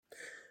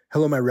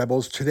Hello, my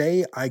rebels.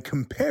 Today I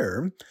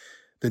compare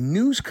the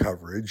news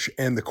coverage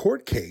and the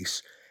court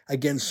case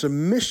against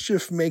some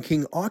mischief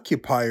making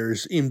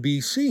occupiers in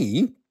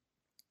BC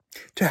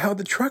to how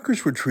the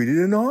truckers were treated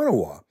in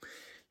Ottawa.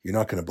 You're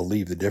not going to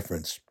believe the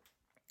difference.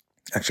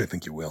 Actually, I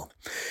think you will.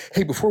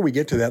 Hey, before we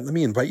get to that, let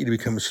me invite you to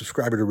become a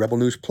subscriber to Rebel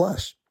News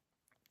Plus.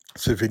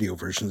 It's a video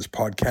version of this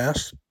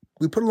podcast.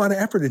 We put a lot of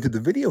effort into the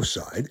video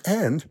side,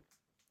 and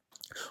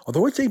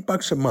although it's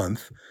 $8 a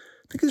month,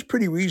 I think it's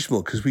pretty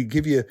reasonable because we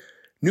give you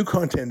new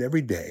content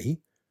every day.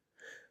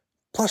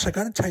 Plus, I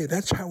got to tell you,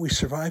 that's how we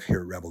survive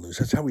here at Rebel News.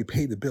 That's how we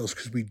pay the bills,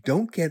 because we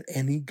don't get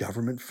any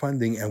government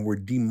funding and we're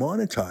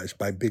demonetized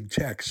by big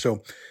tech.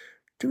 So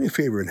do me a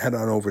favor and head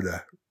on over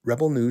to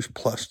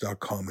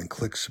rebelnewsplus.com and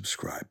click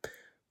subscribe.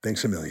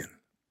 Thanks a million.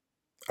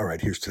 All right,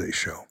 here's today's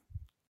show.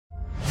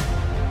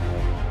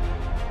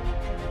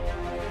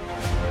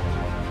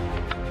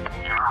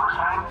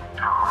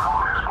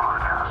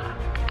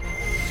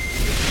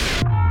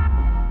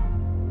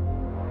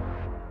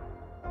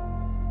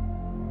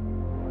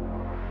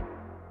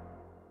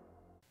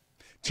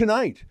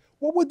 Tonight,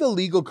 what would the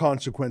legal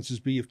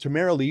consequences be if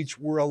Tamara Lich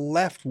were a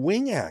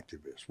left-wing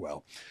activist?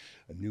 Well,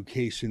 a new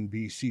case in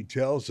BC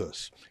tells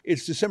us.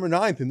 It's December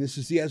 9th, and this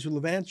is the Ezra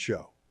Levant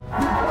Show.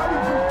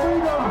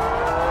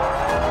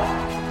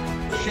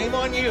 Shame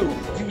on you,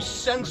 you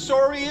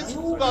censorious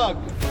bug.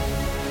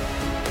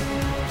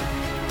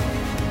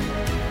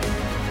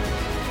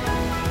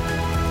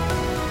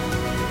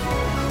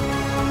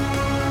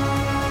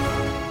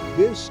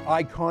 This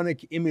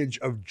iconic image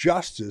of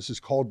justice is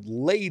called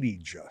Lady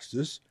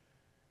Justice,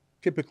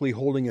 typically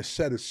holding a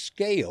set of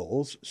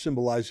scales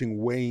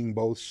symbolizing weighing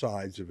both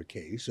sides of a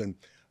case, and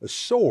a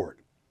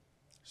sword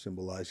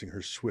symbolizing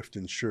her swift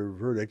and sure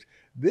verdict.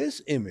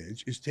 This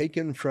image is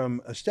taken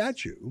from a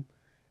statue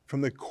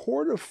from the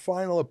Court of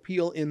Final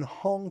Appeal in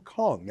Hong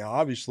Kong. Now,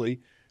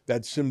 obviously,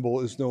 that symbol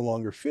is no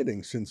longer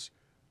fitting since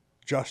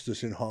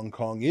justice in Hong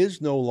Kong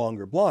is no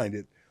longer blind.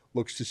 It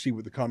looks to see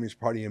what the Communist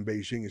Party in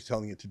Beijing is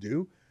telling it to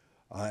do.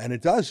 And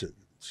it does it.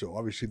 So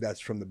obviously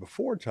that's from the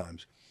before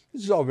times.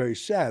 This is all very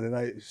sad. And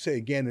I say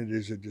again, it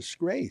is a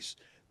disgrace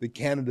that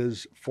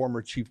Canada's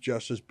former Chief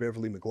Justice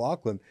Beverly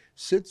McLachlin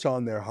sits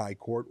on their high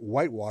court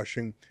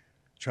whitewashing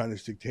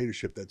China's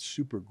dictatorship. That's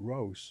super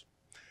gross.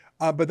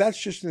 But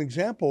that's just an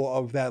example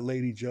of that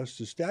Lady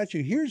Justice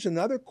statue. Here's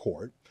another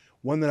court,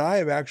 one that I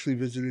have actually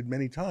visited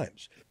many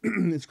times.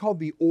 It's called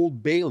the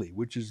Old Bailey,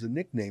 which is the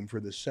nickname for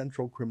the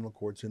Central Criminal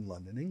Courts in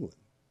London, England.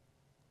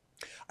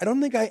 I don't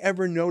think I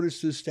ever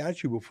noticed this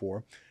statue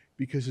before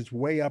because it's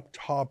way up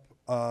top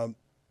on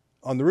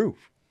the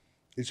roof.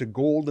 It's a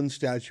golden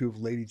statue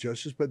of Lady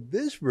Justice, but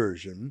this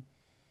version,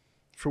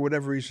 for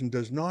whatever reason,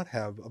 does not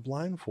have a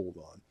blindfold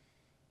on,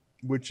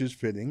 which is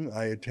fitting.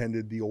 I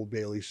attended the Old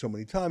Bailey so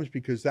many times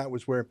because that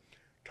was where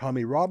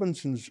Tommy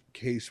Robinson's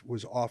case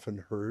was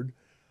often heard,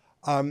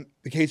 the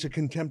case of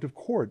contempt of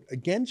court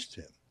against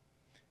him.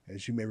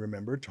 As you may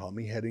remember,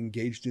 Tommy had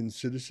engaged in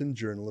citizen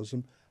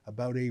journalism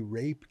about a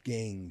rape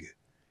gang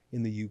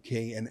in the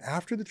UK. And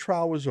after the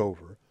trial was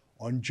over,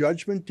 on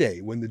Judgment Day,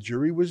 when the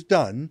jury was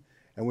done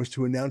and was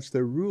to announce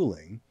their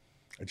ruling,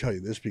 I tell you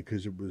this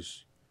because it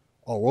was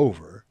all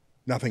over.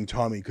 Nothing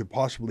Tommy could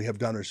possibly have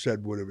done or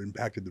said would have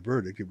impacted the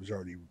verdict. It was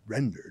already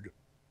rendered.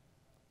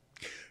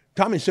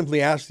 Tommy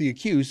simply asked the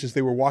accused as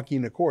they were walking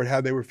into court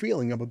how they were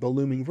feeling about the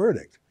looming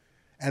verdict.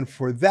 And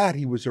for that,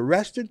 he was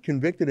arrested,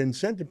 convicted, and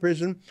sent to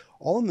prison,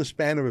 all in the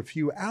span of a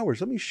few hours.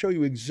 Let me show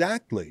you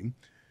exactly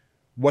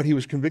what he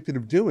was convicted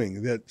of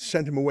doing that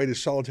sent him away to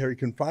solitary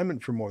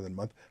confinement for more than a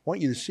month. I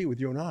want you to see with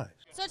your own eyes.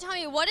 So tell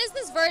me, what does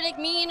this verdict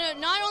mean,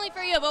 not only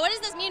for you, but what does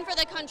this mean for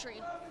the country?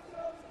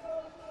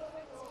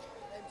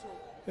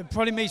 It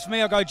probably means for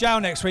me I'll go jail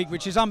next week,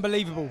 which is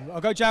unbelievable. I'll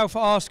go jail for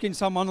asking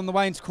someone on the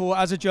way into court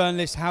as a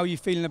journalist, how are you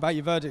feeling about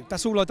your verdict?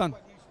 That's all I've done.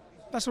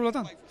 That's all I've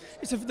done.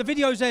 The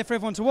video's there for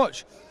everyone to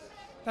watch.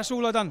 That's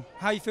all I've done.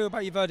 How you feel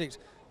about your verdict?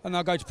 And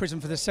I'll go to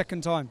prison for the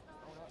second time.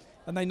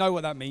 And they know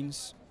what that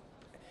means.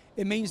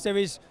 It means there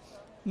is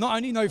not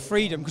only no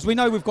freedom, because we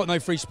know we've got no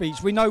free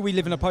speech. We know we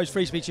live in a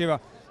post-free speech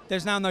era.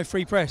 There's now no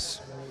free press.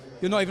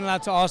 You're not even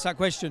allowed to ask that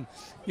question.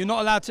 You're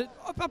not allowed to...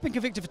 I've been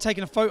convicted for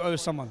taking a photo of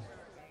someone.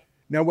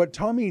 Now, what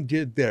Tommy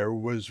did there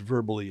was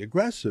verbally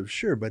aggressive,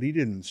 sure, but he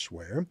didn't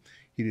swear.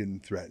 He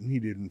didn't threaten. He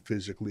didn't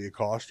physically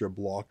accost or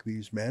block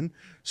these men.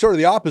 Sort of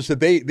the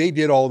opposite. They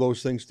did all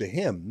those things to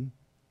him.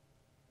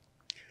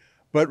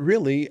 But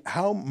really,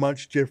 how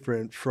much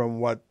different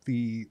from what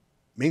the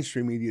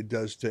mainstream media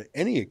does to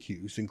any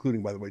accused,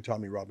 including, by the way,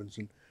 Tommy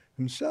Robinson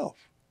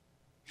himself?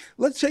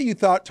 Let's say you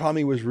thought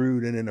Tommy was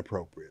rude and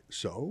inappropriate.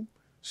 So,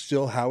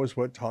 still, how is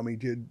what Tommy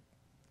did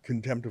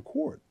contempt of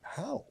court?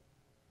 How?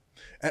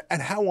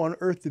 And how on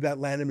earth did that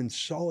land him in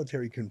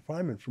solitary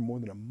confinement for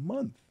more than a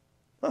month?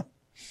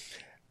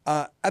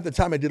 At the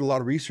time, I did a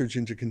lot of research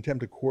into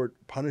contempt of court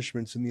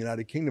punishments in the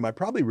United Kingdom. I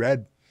probably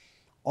read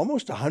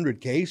almost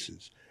 100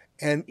 cases.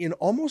 And in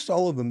almost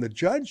all of them, the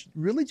judge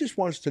really just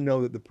wants to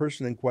know that the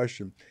person in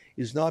question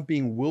is not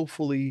being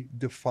willfully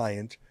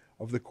defiant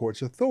of the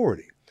court's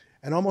authority.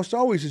 And almost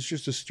always it's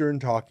just a stern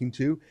talking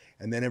to,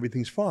 and then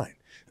everything's fine.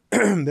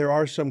 There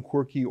are some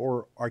quirky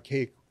or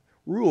archaic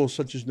rules,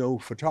 such as no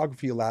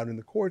photography allowed in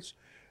the courts.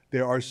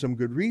 There are some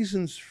good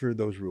reasons for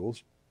those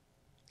rules.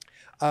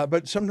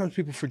 But sometimes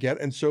people forget,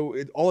 and so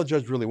all a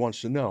judge really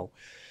wants to know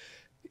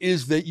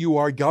is that you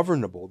are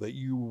governable, that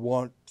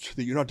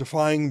you're not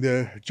defying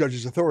the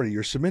judge's authority,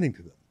 you're submitting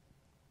to them.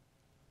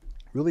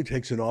 It really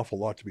takes an awful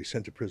lot to be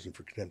sent to prison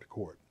for contempt of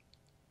court.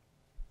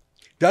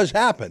 It does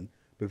happen,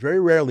 but very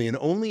rarely, and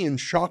only in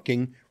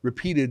shocking,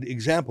 repeated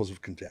examples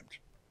of contempt.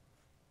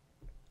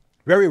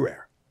 Very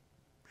rare.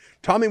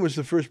 Tommy was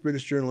the first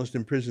British journalist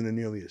in prison in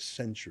nearly a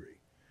century,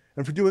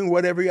 and for doing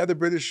what every other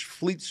British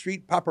Fleet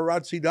Street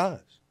paparazzi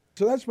does.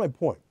 So that's my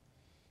point.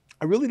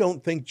 I really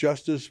don't think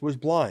justice was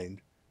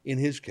blind in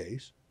his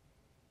case.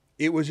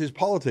 It was his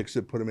politics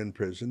that put him in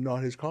prison, not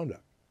his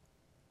conduct.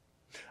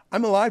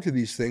 I'm alive to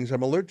these things.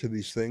 I'm alert to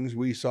these things.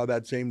 We saw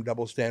that same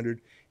double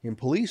standard in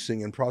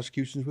policing and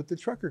prosecutions with the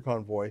trucker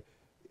convoy.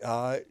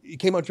 It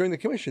came out during the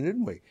commission,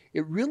 didn't we?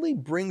 It really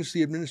brings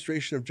the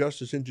administration of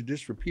justice into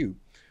disrepute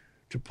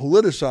to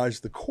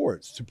politicize the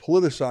courts, to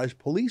politicize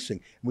policing.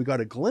 And we got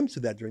a glimpse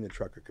of that during the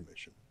trucker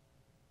commission.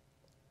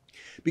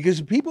 Because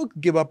if people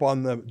give up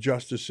on the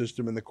justice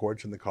system and the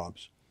courts and the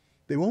cops,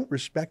 they won't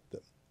respect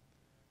them.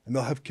 And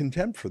they'll have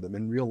contempt for them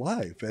in real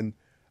life. And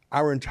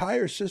our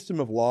entire system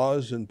of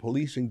laws and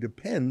policing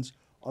depends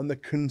on the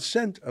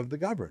consent of the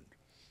governed.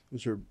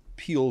 Those are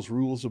Peel's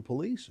rules of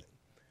policing.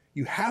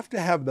 You have to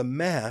have the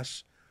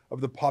mass of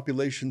the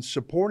population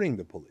supporting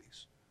the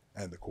police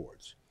and the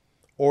courts,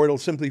 or it'll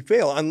simply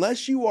fail.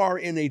 Unless you are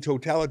in a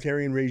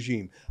totalitarian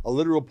regime, a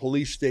literal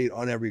police state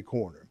on every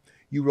corner,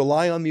 you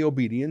rely on the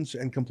obedience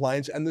and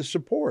compliance and the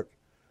support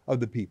of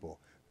the people.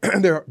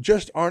 There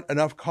just aren't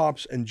enough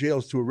cops and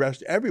jails to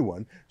arrest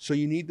everyone, so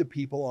you need the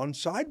people on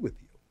side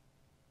with you.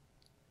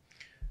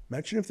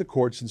 Imagine if the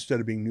courts, instead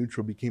of being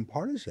neutral, became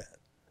partisan,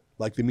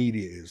 like the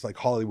media is, like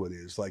Hollywood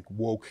is, like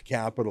woke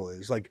capital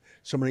is, like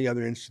so many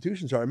other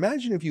institutions are.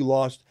 Imagine if you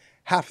lost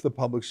half the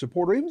public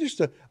support, or even just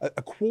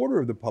a quarter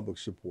of the public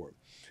support.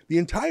 The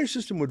entire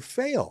system would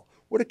fail.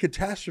 What a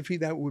catastrophe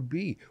that would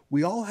be.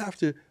 We all have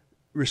to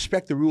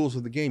respect the rules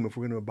of the game if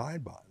we're going to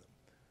abide by them.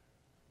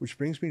 Which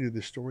brings me to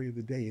the story of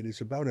the day. It is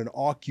about an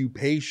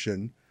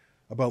occupation,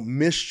 about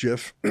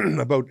mischief,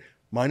 about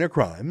minor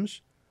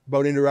crimes,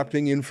 about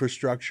interrupting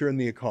infrastructure and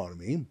the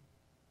economy.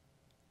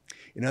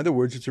 In other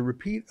words, it's a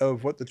repeat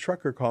of what the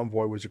trucker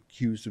convoy was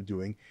accused of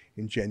doing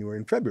in January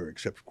and February,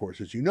 except, of course,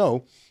 as you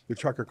know, the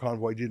trucker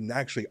convoy didn't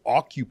actually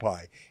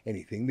occupy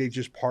anything. They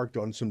just parked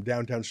on some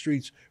downtown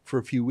streets for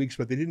a few weeks,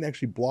 but they didn't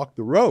actually block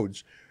the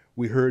roads.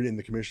 We heard in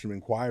the Commission of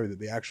Inquiry that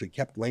they actually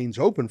kept lanes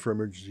open for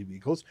emergency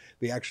vehicles.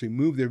 They actually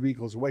moved their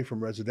vehicles away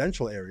from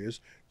residential areas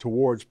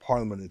towards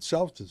Parliament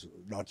itself,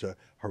 not to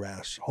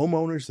harass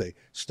homeowners. They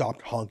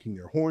stopped honking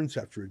their horns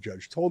after a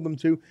judge told them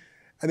to.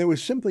 And there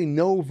was simply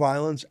no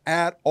violence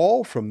at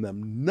all from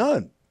them,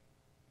 none.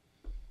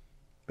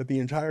 But the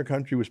entire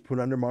country was put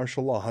under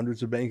martial law.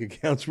 Hundreds of bank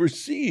accounts were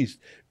seized.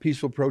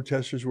 Peaceful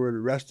protesters were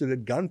arrested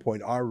at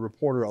gunpoint. Our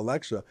reporter,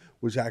 Alexa,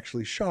 was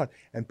actually shot.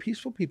 And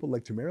peaceful people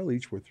like Tamara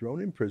Lich were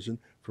thrown in prison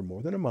for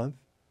more than a month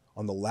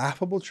on the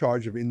laughable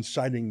charge of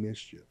inciting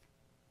mischief.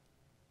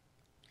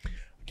 I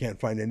can't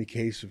find any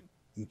case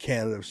in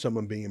Canada of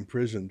someone being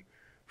imprisoned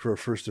for a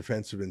first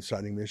offense of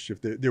inciting mischief.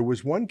 There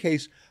was one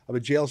case of a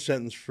jail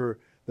sentence for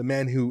the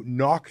man who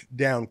knocked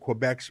down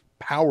Quebec's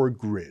power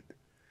grid.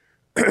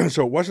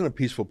 So it wasn't a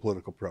peaceful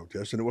political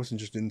protest, and it wasn't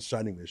just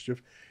inciting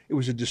mischief. It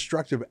was a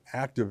destructive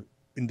act of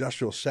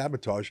industrial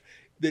sabotage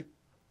that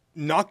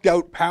knocked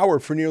out power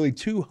for nearly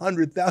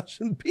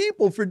 200,000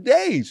 people for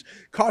days,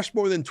 cost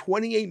more than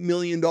 $28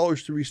 million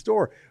to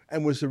restore,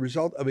 and was the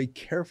result of a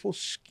careful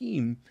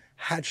scheme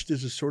hatched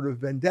as a sort of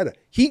vendetta.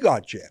 He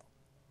got jail.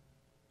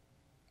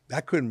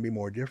 That couldn't be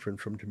more different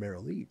from Tamara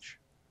Lich,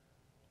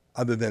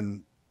 other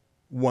than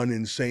one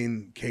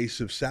insane case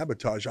of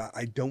sabotage.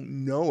 I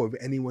don't know of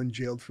anyone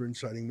jailed for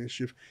inciting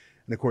mischief.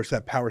 And of course,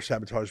 that power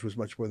sabotage was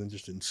much more than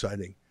just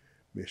inciting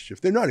mischief.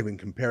 They're not even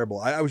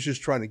comparable. I was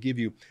just trying to give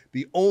you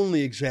the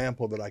only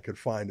example that I could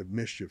find of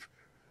mischief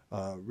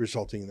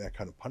resulting in that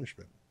kind of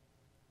punishment.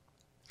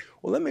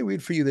 Well, let me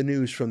read for you the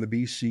news from the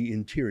BC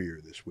Interior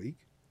this week.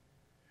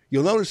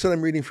 You'll notice that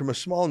I'm reading from a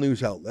small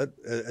news outlet.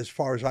 As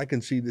far as I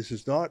can see, this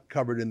is not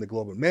covered in the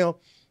Globe and Mail,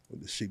 or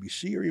the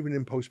CBC, or even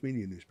in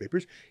post-media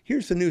newspapers.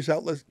 Here's the news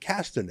outlet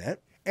Castanet.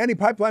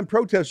 Anti-pipeline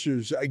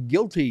protesters are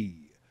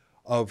guilty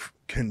of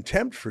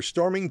contempt for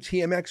storming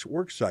TMX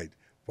worksite,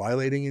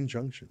 violating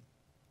injunction.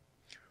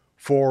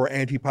 4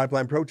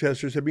 anti-pipeline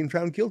protesters have been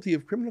found guilty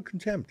of criminal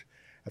contempt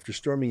after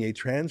storming a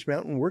Trans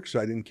Mountain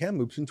worksite in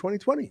Kamloops in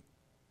 2020,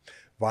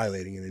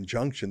 violating an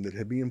injunction that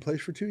had been in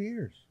place for 2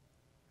 years.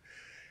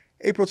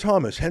 April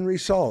Thomas, Henry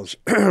Sauls,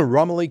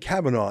 Romilly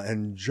Kavanaugh,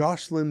 and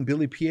Jocelyn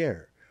Billy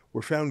Pierre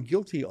were found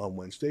guilty on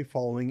Wednesday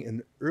following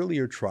an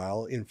earlier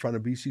trial in front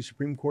of BC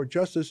Supreme Court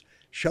Justice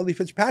Shelley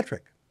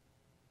Fitzpatrick.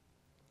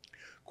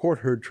 Court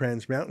heard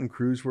Trans Mountain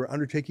crews were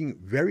undertaking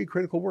very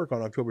critical work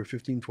on October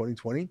 15,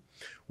 2020,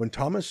 when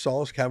Thomas,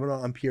 Sauls,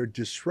 Kavanaugh, and Pierre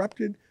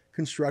disrupted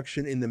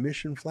construction in the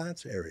Mission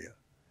Flats area.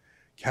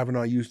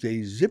 Kavanaugh used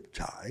a zip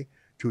tie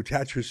to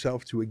attach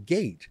herself to a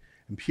gate,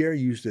 and Pierre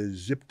used a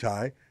zip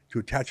tie to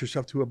attach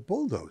herself to a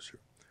bulldozer.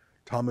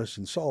 Thomas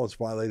and Sauls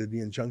violated the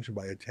injunction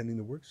by attending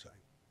the worksite.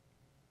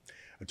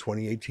 A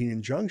 2018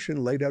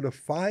 injunction laid out a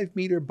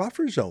 5-meter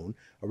buffer zone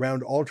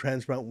around all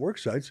Trans Mountain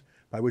worksites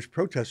by which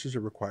protesters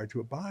are required to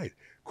abide.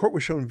 Court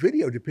was shown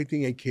video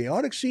depicting a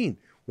chaotic scene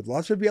with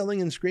lots of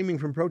yelling and screaming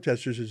from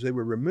protesters as they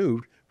were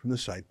removed from the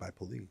site by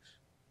police.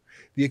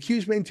 The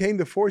accused maintained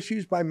the force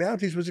used by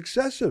Mounties was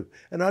excessive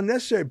and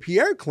unnecessary.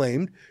 Pierre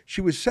claimed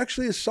she was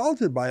sexually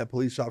assaulted by a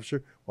police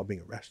officer while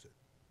being arrested.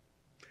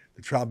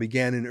 The trial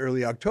began in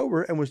early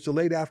October and was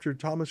delayed after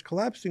Thomas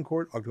collapsed in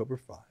court October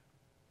 5.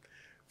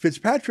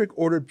 Fitzpatrick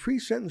ordered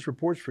pre-sentence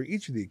reports for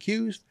each of the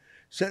accused.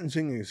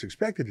 Sentencing is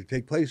expected to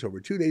take place over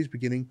 2 days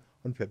beginning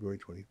on February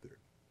 23rd.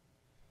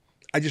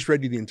 I just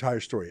read you the entire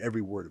story,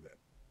 every word of it.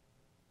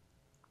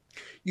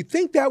 You'd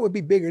think that would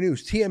be bigger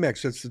news.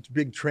 TMX, that's the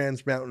big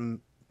Trans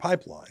Mountain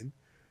pipeline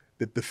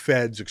that the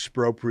feds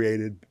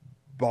expropriated,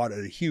 bought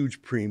at a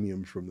huge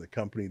premium from the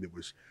company that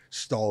was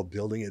stalled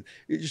building it.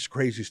 It's just a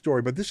crazy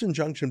story. But this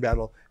injunction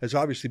battle has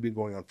obviously been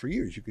going on for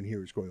years. You can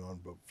hear it's going on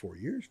about 4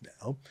 years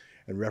now,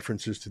 and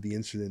references to the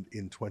incident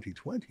in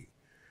 2020.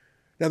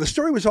 Now, the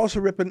story was also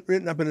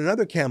written up in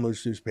another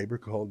Kamloops newspaper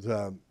called,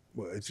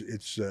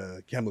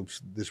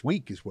 Kamloops This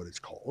Week is what it's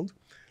called.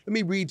 Let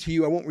me read to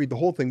you. I won't read the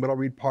whole thing, but I'll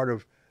read part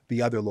of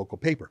the other local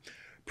paper.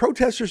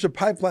 Protesters of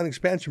pipeline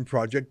expansion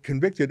project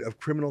convicted of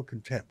criminal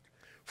contempt.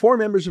 4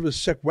 members of a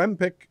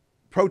Secwepemc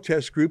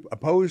protest group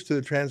opposed to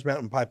the Trans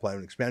Mountain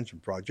Pipeline expansion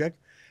project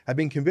have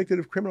been convicted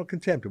of criminal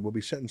contempt and will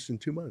be sentenced in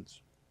 2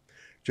 months.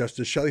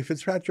 Justice Shelley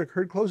Fitzpatrick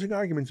heard closing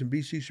arguments in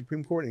BC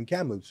Supreme Court in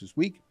Kamloops this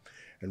week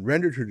and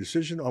rendered her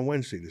decision on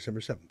Wednesday,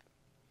 December 7th.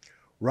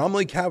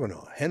 Romilly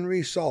Kavanaugh,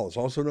 Henry Sauls,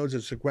 also known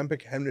as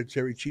Secwepemc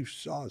Hereditary Chief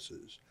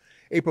Sauces,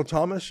 April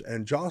Thomas,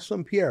 and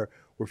Jocelyn Pierre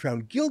were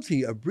found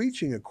guilty of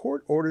breaching a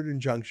court-ordered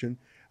injunction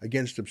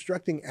against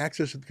obstructing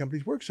access at the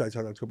company's worksites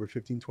on October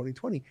 15,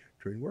 2020,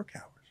 during work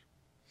hours.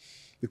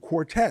 The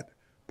quartet,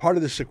 part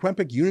of the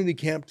Secwepemc Unity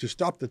Camp to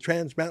stop the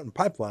Trans Mountain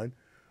Pipeline,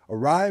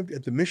 arrived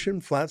at the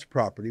Mission Flats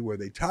property where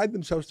they tied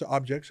themselves to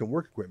objects and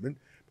work equipment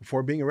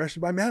before being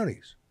arrested by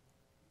Mounties.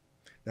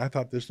 Now, I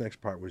thought this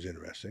next part was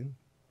interesting.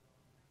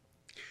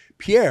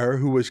 Pierre,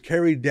 who was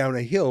carried down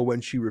a hill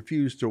when she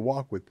refused to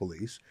walk with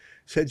police,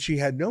 said she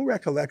had no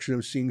recollection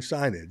of seeing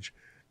signage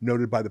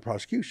noted by the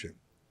prosecution.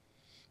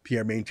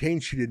 Pierre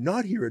maintained she did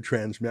not hear a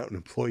Trans Mountain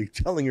employee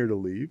telling her to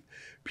leave.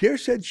 Pierre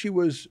said she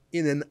was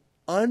in an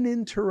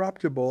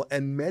uninterruptible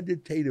and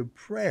meditative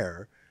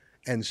prayer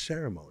and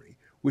ceremony,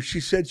 which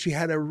she said she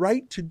had a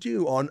right to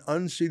do on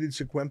unceded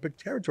Secwepemc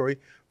territory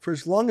for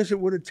as long as it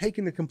would have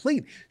taken to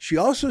complete. She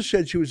also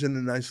said she was in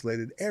an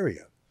isolated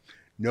area,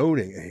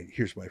 noting, and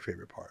here's my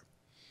favorite part,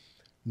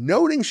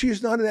 noting she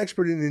is not an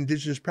expert in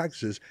Indigenous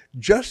practices,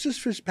 Justice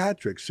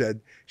Fitzpatrick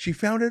said she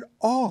found it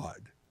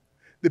odd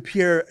that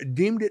Pierre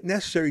deemed it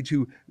necessary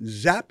to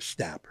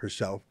zap-stap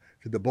herself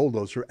to the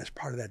bulldozer as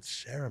part of that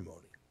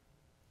ceremony.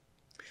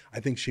 I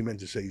think she meant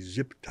to say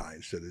zip tie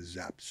instead of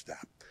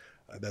zap-stap.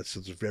 That's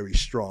those very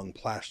strong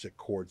plastic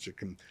cords that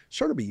can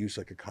sort of be used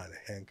like a kind of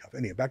handcuff.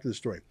 Anyway, back to the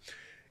story.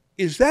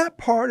 Is that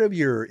part of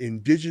your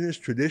Indigenous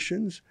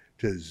traditions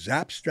to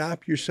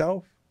zap-strap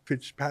yourself?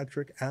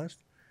 Fitzpatrick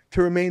asked.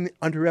 To remain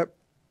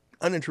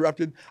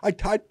uninterrupted, I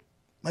tied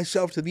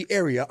myself to the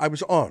area I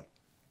was on,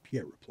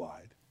 Pierre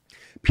replied.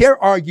 Pierre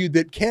argued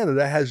that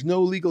Canada has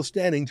no legal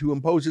standing to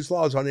impose its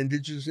laws on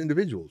Indigenous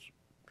individuals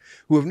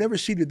who have never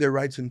ceded their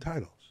rights and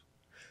titles.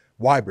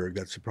 Weiberg,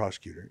 that's the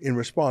prosecutor, in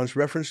response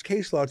referenced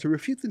case law to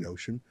refute the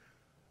notion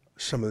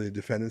some of the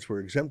defendants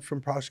were exempt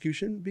from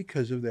prosecution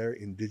because of their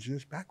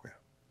Indigenous background.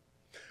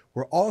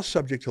 We're all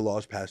subject to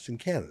laws passed in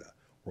Canada.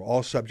 We're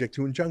all subject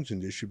to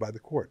injunctions issued by the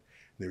court.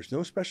 There's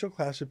no special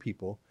class of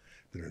people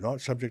that are not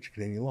subject to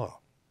Canadian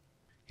law.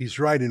 He's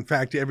right. In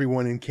fact,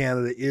 everyone in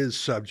Canada is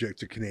subject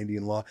to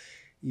Canadian law.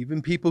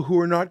 Even people who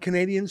are not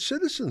Canadian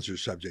citizens are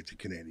subject to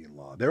Canadian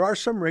law. There are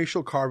some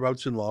racial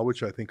carve-outs in law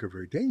which I think are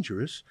very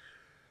dangerous.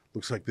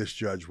 Looks like this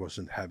judge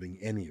wasn't having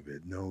any of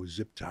it. No,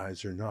 zip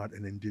ties are not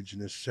an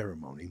Indigenous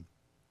ceremony.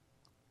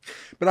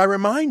 But I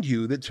remind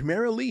you that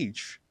Tamara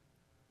Leach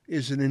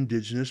is an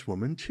Indigenous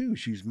woman too.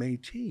 She's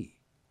Métis.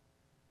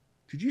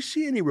 Did you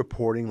see any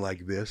reporting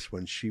like this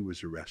when she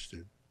was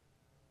arrested?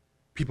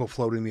 People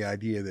floating the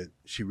idea that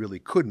she really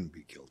couldn't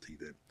be guilty,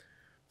 that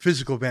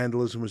physical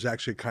vandalism was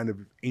actually a kind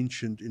of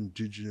ancient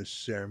Indigenous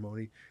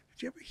ceremony.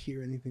 Did you ever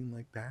hear anything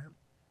like that?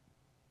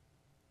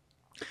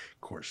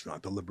 Of course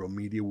not. The liberal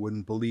media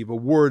wouldn't believe a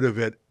word of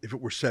it if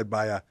it were said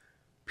by a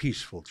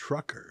peaceful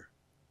trucker.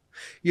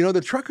 You know,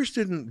 the truckers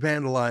didn't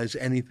vandalize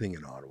anything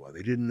in Ottawa.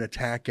 They didn't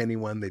attack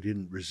anyone. They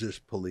didn't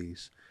resist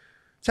police.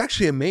 It's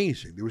actually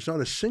amazing. There was not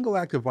a single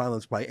act of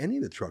violence by any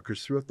of the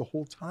truckers throughout the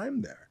whole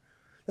time there.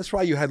 That's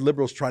why you had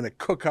liberals trying to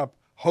cook up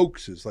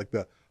hoaxes, like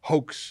the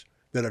hoax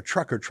that a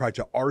trucker tried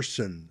to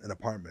arson an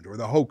apartment, or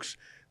the hoax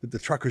that the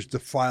truckers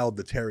defiled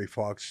the Terry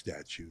Fox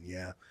statue.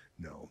 Yeah,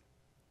 no.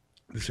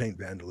 This ain't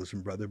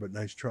vandalism, brother, but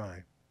nice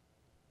try.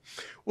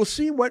 We'll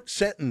see what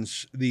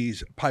sentence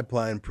these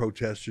pipeline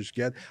protesters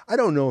get. I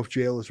don't know if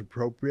jail is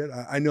appropriate.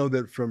 I know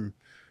that from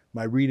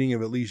my reading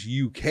of at least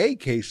UK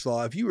case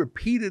law, if you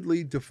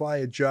repeatedly defy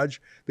a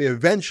judge, they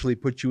eventually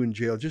put you in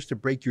jail just to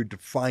break your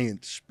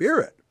defiant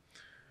spirit.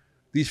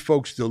 These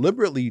folks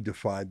deliberately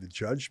defied the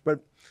judge,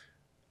 but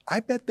I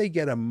bet they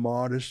get a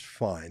modest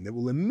fine that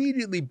will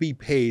immediately be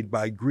paid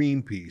by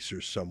Greenpeace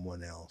or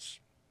someone else.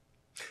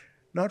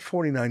 Not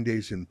 49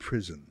 days in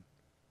prison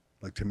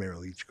like Tamara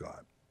Lich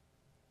got.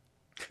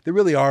 There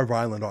really are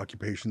violent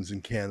occupations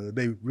in Canada.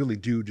 They really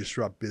do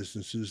disrupt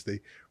businesses.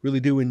 They really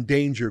do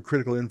endanger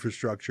critical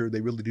infrastructure.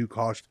 They really do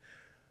cost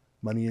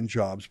money and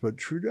jobs. But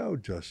Trudeau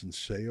doesn't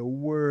say a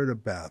word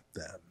about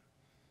them.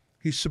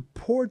 He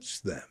supports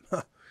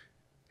them.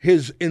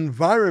 His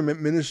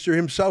environment minister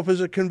himself is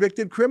a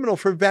convicted criminal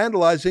for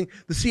vandalizing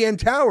the CN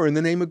Tower in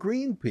the name of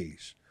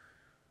Greenpeace.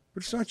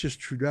 But it's not just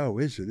Trudeau,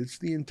 is it? It's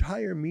the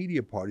entire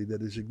media party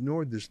that has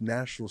ignored this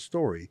national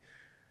story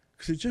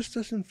because it just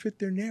doesn't fit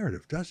their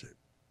narrative, does it?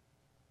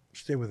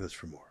 Stay with us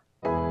for more.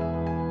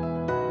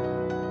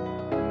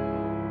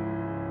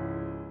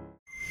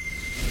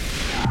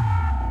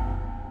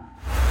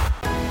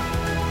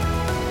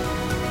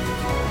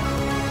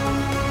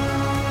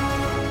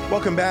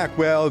 Welcome back.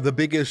 Well, the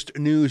biggest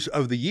news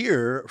of the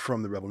year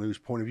from the Rebel News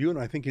point of view, and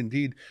I think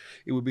indeed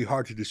it would be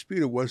hard to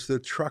dispute it, was the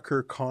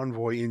trucker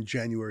convoy in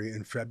January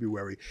and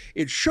February.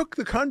 It shook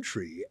the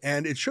country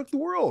and it shook the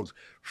world.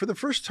 For the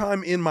first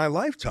time in my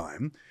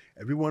lifetime,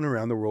 everyone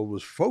around the world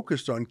was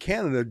focused on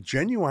Canada,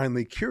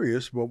 genuinely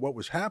curious about what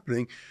was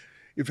happening.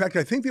 In fact,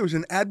 I think there was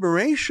an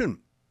admiration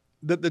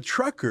that the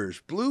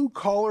truckers,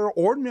 blue-collar,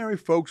 ordinary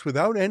folks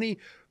without any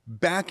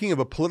backing of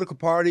a political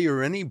party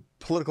or any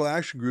political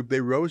action group,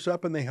 they rose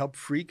up and they helped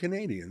free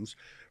Canadians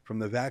from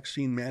the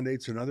vaccine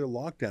mandates and other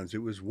lockdowns. It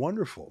was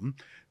wonderful.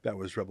 That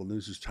was Rebel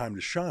News' time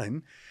to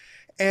shine.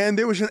 And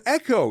there was an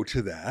echo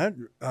to that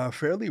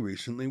fairly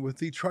recently with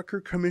the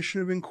Trucker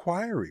Commission of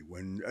Inquiry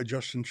when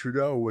Justin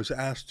Trudeau was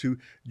asked to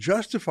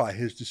justify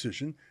his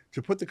decision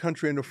to put the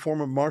country into a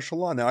form of martial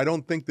law. Now, I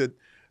don't think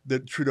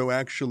that Trudeau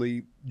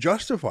actually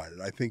justified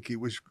it. I think it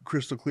was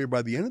crystal clear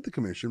by the end of the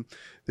commission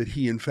that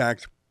he, in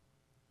fact,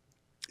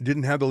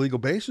 didn't have the legal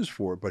basis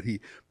for it, but he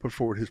put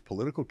forward his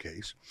political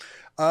case.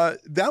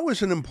 That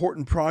was an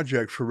important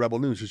project for Rebel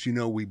News. As you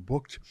know, we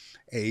booked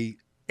a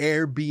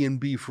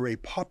Airbnb for a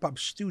pop-up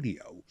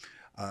studio.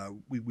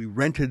 We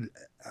rented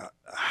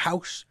a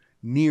house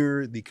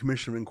near the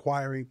Commission of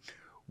Inquiry.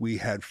 We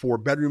had 4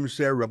 bedrooms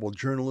there. Rebel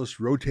journalists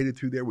rotated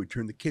through there. We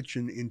turned the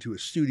kitchen into a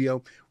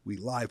studio. We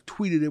live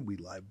tweeted it. We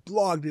live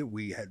blogged it.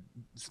 We had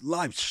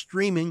live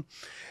streaming.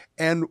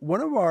 And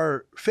one of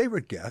our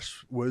favorite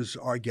guests was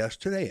our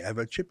guest today,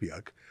 Eva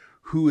Chipiuk,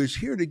 who is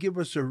here to give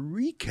us a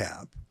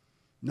recap,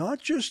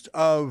 not just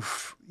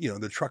of,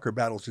 the trucker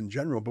battles in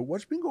general, but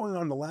what's been going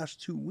on the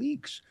last 2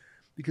 weeks.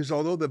 Because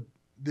although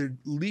the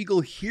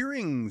legal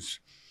hearings,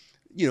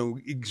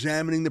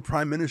 examining the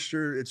prime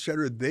minister, et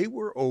cetera, they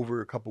were over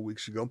a couple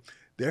weeks ago,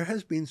 there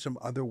has been some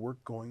other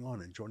work going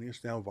on. And joining us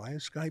now via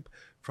Skype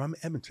from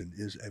Edmonton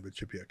is Eva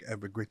Chipiuk.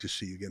 Eva, great to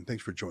see you again.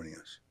 Thanks for joining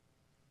us.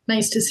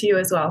 Nice to see you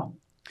as well.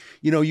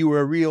 You were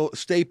a real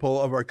staple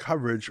of our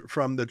coverage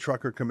from the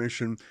Trucker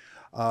Commission.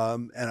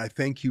 And I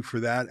thank you for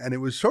that. And it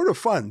was sort of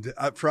fun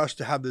for us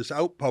to have this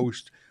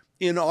outpost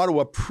in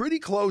Ottawa, pretty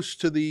close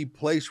to the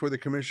place where the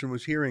commission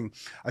was hearing.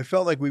 I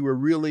felt like we were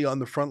really on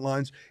the front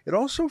lines. It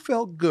also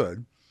felt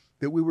good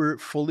that we were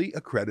fully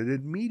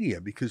accredited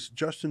media because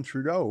Justin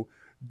Trudeau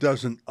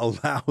doesn't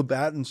allow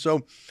that. And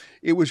so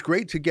it was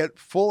great to get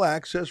full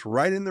access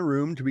right in the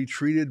room, to be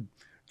treated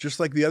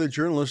just like the other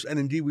journalists. And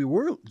indeed, we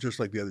were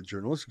just like the other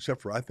journalists,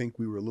 except for I think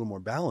we were a little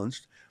more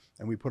balanced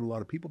and we put a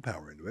lot of people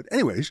power into it.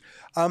 Anyways,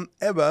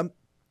 Eva,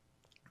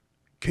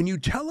 can you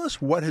tell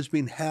us what has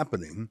been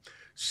happening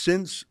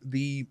since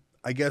the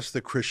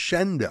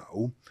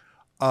crescendo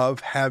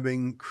of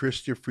having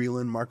Chrystia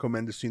Freeland, Marco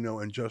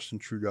Mendicino, and Justin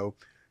Trudeau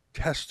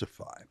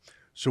testify?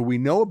 So we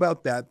know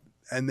about that.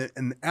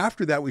 And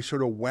after that, we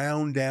sort of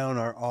wound down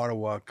our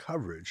Ottawa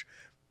coverage.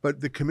 But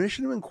the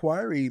Commission of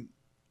Inquiry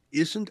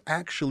isn't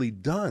actually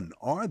done,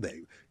 are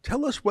they?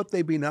 Tell us what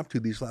they've been up to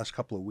these last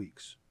couple of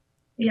weeks.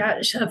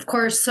 Yeah, of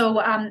course. So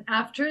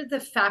after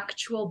the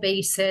factual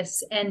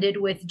basis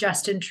ended with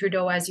Justin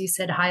Trudeau, as you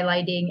said,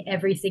 highlighting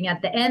everything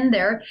at the end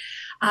there,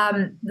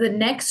 the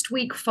next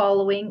week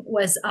following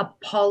was a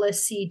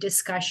policy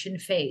discussion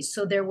phase.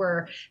 So there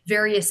were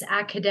various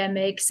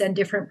academics and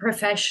different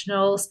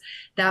professionals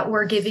that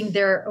were giving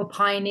their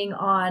opining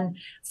on,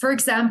 for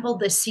example,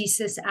 the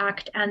CSIS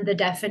Act and the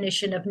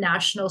definition of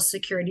national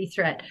security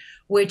threat,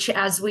 which,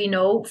 as we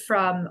know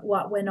from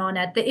what went on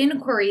at the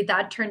inquiry,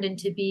 that turned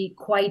into be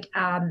quite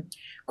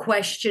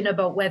question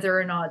about whether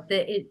or not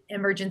the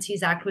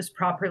Emergencies Act was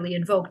properly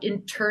invoked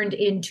and turned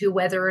into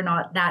whether or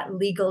not that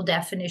legal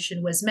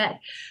definition was met.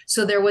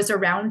 So there was a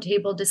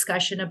roundtable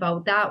discussion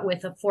about that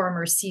with a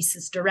former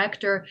CSIS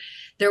director.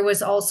 There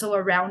was also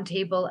a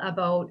roundtable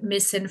about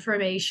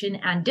misinformation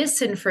and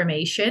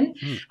disinformation.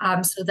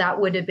 So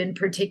that would have been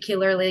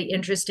particularly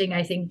interesting,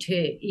 I think,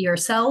 to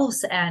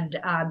yourselves and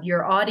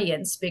your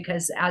audience,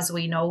 because as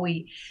we know,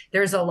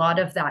 there's a lot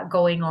of that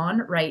going on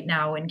right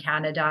now in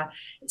Canada.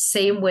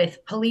 Same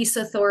with police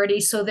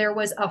authorities. So there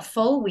was a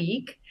full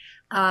week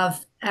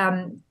of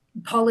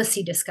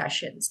policy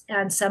discussions,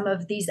 and some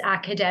of these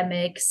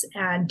academics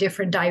and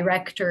different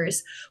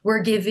directors were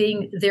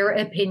giving their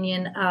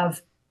opinion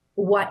of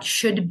what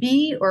should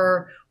be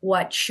or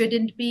what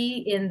shouldn't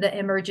be in the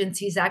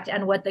Emergencies Act,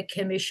 and what the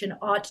Commission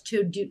ought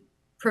to do,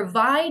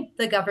 provide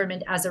the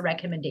government as a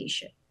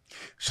recommendation.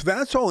 So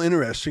that's all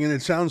interesting, and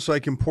it sounds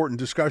like important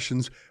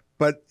discussions,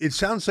 but it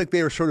sounds like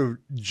they are sort of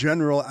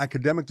general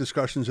academic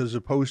discussions as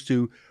opposed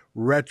to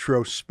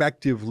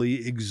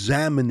retrospectively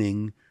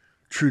examining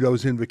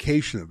Trudeau's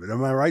invocation of it.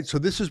 Am I right? So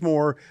this is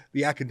more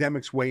the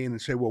academics weigh in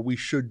and say, well, we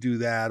should do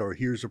that, or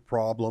here's a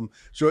problem.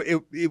 So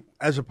it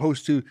as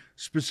opposed to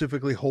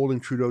specifically holding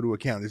Trudeau to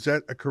account. Is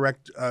that a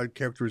correct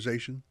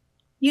characterization?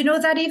 You know,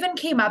 that even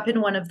came up in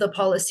one of the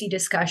policy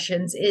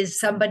discussions. Is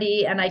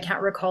somebody, and I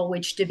can't recall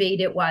which debate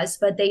it was,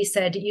 but they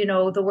said, you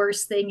know, the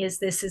worst thing is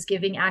this is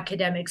giving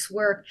academics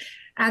work.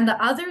 And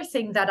the other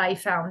thing that I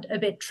found a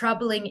bit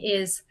troubling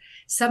is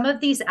some of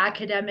these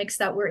academics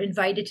that were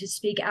invited to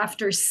speak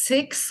after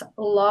 6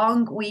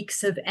 long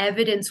weeks of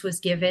evidence was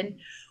given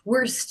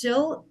were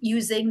still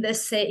using the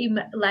same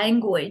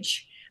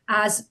language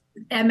as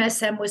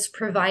MSM was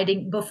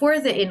providing before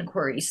the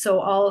inquiry.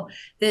 So all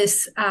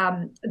this,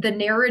 the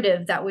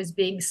narrative that was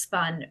being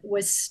spun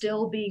was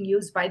still being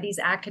used by these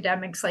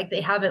academics like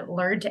they haven't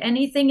learned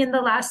anything in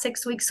the last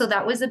 6 weeks. So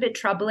that was a bit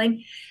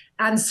troubling.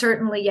 And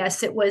certainly,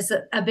 yes, it was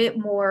a bit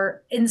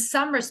more, in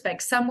some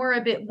respects, some were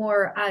a bit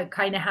more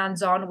kind of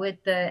hands-on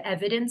with the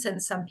evidence,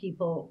 and some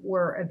people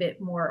were a bit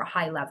more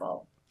high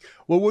level.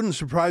 Well, it wouldn't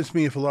surprise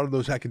me if a lot of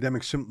those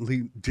academics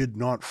simply did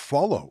not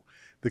follow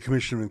the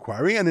Commission of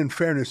Inquiry. And in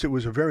fairness, it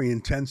was a very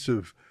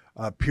intensive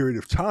period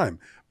of time.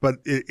 But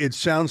it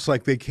sounds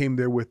like they came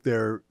there with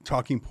their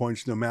talking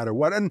points no matter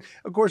what. And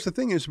of course, the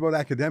thing is about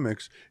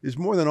academics is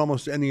more than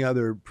almost any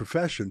other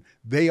profession,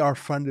 they are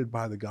funded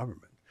by the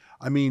government.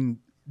 I mean,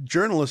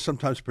 journalists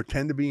sometimes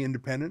pretend to be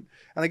independent.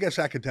 And I guess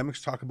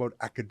academics talk about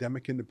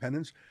academic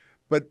independence.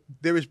 But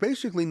there is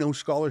basically no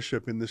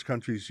scholarship in this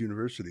country's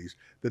universities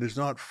that is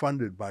not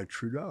funded by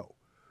Trudeau.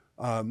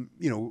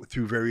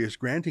 Through various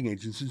granting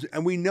agencies.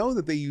 And we know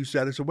that they use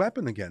that as a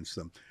weapon against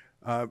them.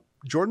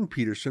 Jordan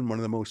Peterson, one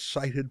of the most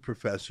cited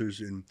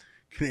professors in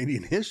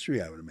Canadian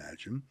history, I would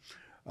imagine,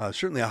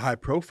 certainly a high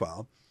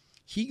profile,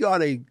 he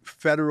got a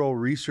federal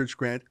research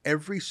grant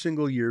every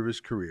single year of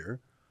his career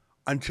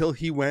until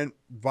he went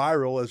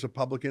viral as a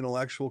public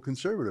intellectual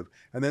conservative.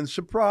 And then,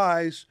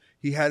 surprise,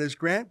 he had his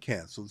grant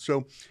canceled.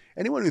 So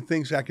anyone who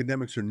thinks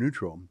academics are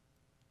neutral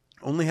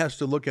only has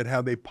to look at how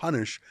they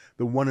punish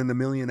the 1 in a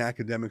million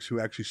academics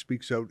who actually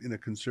speaks out in a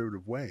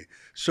conservative way.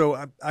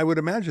 So I would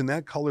imagine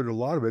that colored a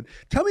lot of it.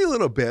 Tell me a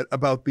little bit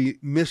about the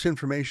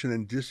misinformation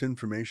and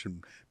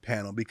disinformation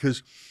panel,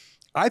 because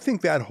I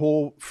think that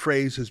whole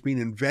phrase has been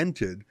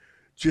invented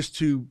just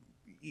to,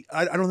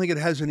 I don't think it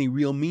has any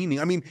real meaning.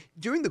 I mean,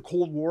 during the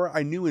Cold War,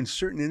 I knew in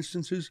certain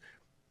instances,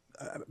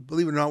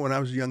 believe it or not, when I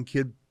was a young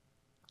kid,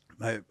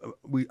 I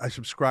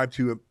subscribed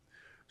to a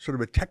sort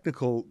of a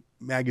technical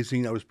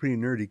magazine. I was pretty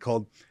nerdy,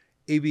 called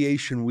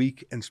Aviation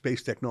Week and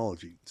Space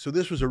Technology. So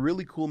this was a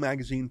really cool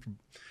magazine.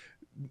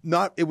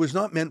 It was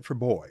not meant for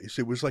boys.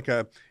 It was like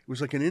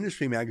an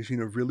industry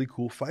magazine of really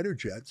cool fighter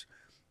jets,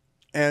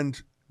 and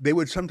they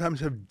would sometimes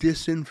have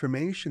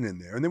disinformation in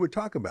there, and they would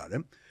talk about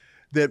it.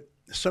 That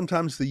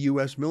sometimes the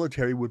U.S.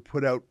 military would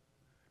put out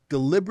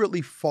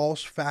deliberately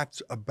false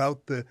facts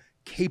about the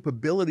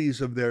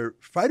capabilities of their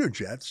fighter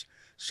jets,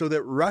 so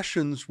that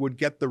Russians would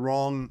get the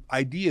wrong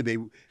idea.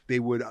 They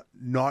would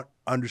not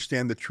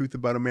understand the truth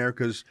about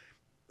America's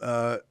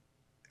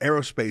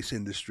aerospace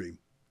industry.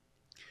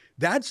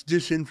 That's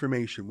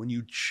disinformation, when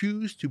you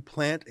choose to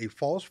plant a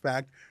false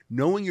fact,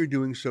 knowing you're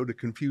doing so to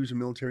confuse a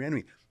military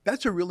enemy.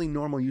 That's a really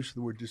normal use of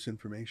the word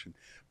disinformation.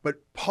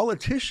 But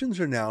politicians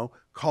are now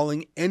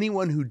calling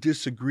anyone who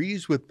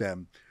disagrees with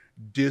them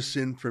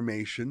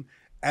disinformation,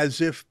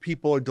 as if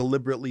people are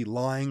deliberately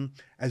lying,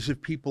 as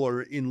if people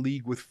are in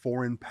league with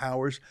foreign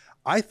powers.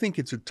 I think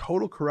it's a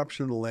total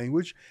corruption of the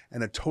language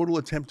and a total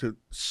attempt to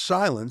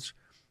silence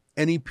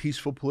any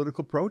peaceful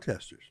political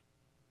protesters.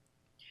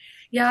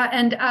 Yeah,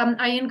 and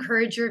I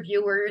encourage your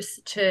viewers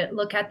to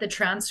look at the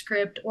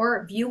transcript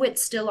or view it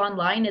still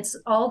online. It's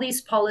all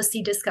these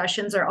policy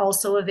discussions are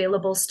also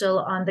available still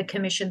on the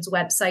Commission's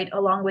website,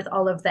 along with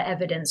all of the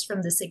evidence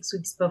from the 6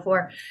 weeks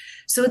before.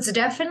 So it's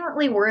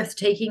definitely worth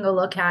taking a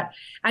look at.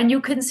 And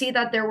you can see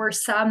that there were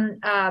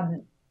some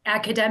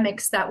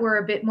academics that were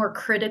a bit more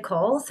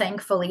critical.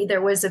 Thankfully,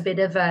 there was a bit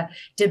of a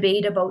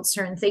debate about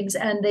certain things,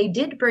 and they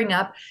did bring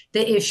up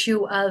the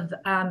issue of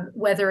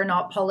whether or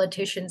not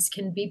politicians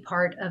can be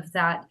part of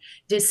that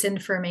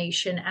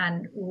disinformation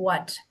and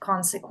what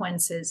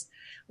consequences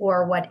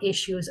or what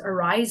issues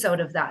arise out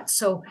of that.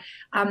 So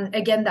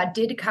again, that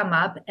did come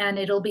up, and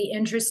it'll be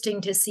interesting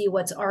to see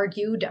what's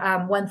argued.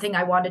 One thing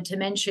I wanted to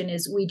mention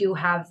is we do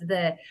have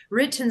the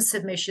written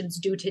submissions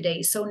due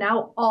today. So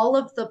now all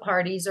of the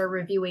parties are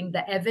reviewing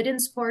the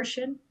evidence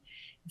portion,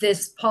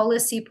 this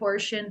policy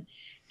portion,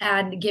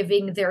 and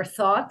giving their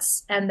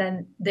thoughts and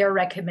then their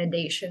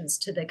recommendations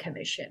to the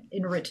commission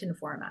in written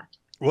format.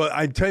 Well,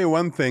 I tell you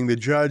one thing, the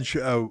judge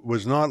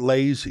was not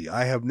lazy.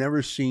 I have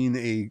never seen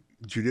a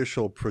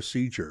judicial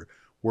procedure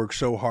work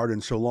so hard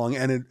and so long,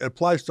 and it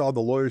applies to all the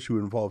lawyers who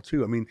are involved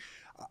too. I mean,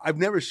 I've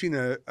never seen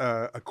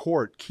a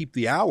court keep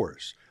the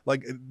hours,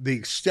 like the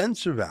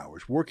extensive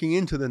hours, working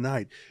into the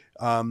night.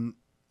 I'm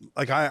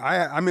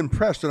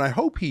impressed, and I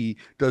hope he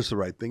does the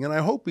right thing, and I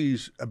hope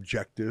he's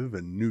objective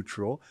and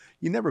neutral.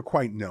 You never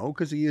quite know,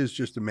 because he is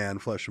just a man,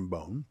 flesh and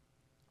bone.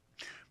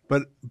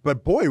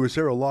 But boy, was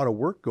there a lot of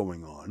work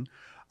going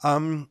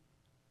on.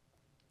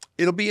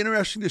 It'll be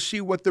interesting to see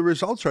what the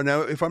results are.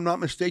 Now, if I'm not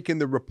mistaken,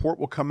 the report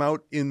will come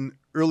out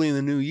early in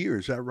the new year.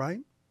 Is that right?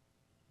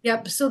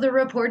 Yep. So the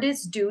report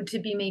is due to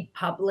be made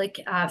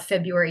public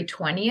February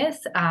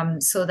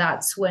 20th. So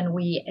that's when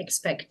we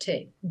expect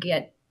to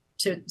get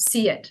to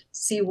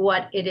see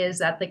what it is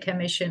that the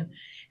commission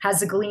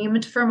has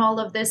gleaned from all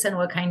of this and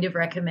what kind of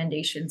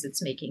recommendations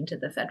it's making to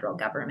the federal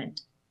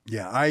government.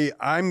 Yeah,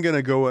 I'm going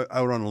to go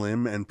out on a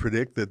limb and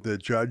predict that the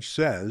judge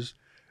says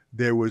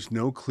there was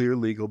no clear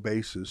legal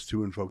basis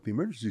to invoke the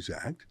Emergencies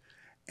Act,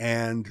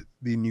 and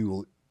then you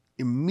will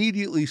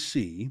immediately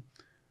see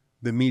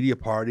the media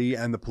party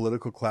and the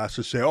political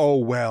classes say, oh,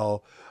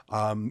 well,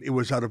 it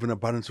was out of an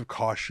abundance of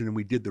caution and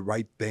we did the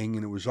right thing,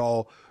 and it was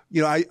all,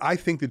 I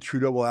think that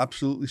Trudeau will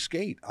absolutely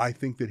skate. I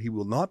think that he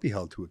will not be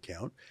held to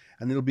account,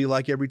 and it'll be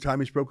like every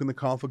time he's broken the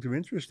Conflict of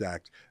Interest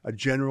Act, a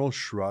general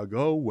shrug.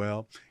 Oh,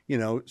 well,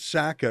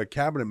 sack a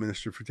cabinet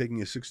minister for taking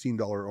a $16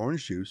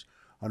 orange juice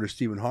under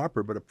Stephen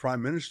Harper, but a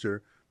prime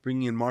minister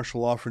bringing in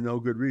martial law for no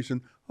good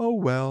reason. Oh,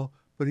 well,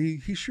 but he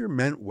sure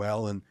meant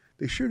well, and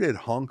they sure did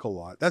honk a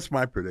lot. That's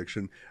my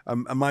prediction.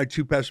 Am I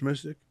too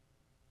pessimistic?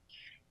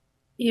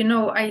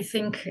 I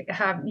think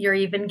you're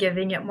even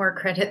giving it more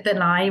credit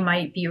than I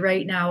might be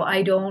right now.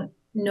 I don't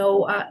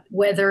know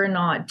whether or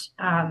not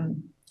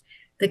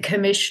the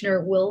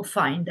commissioner will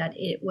find that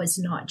it was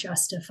not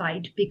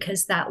justified,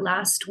 because that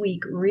last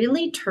week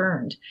really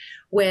turned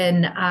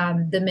when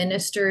the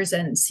ministers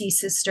and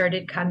CSIS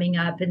started coming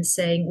up and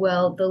saying,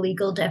 well, the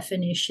legal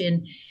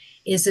definition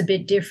is a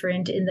bit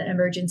different in the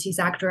Emergencies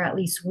Act, or at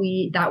least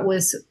that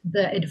was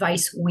the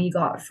advice we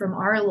got from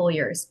our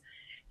lawyers.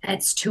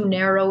 It's too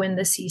narrow in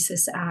the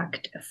CSIS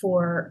Act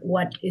for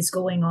what is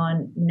going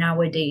on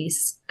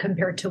nowadays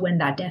compared to when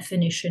that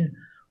definition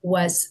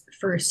was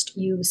first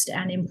used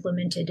and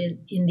implemented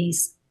in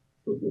these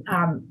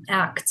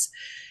acts.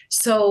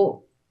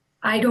 So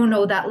I don't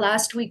know, that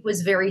last week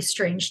was very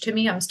strange to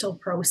me. I'm still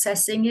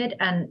processing it.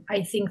 And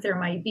I think there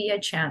might be a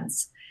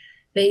chance,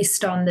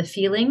 based on the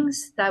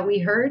feelings that we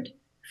heard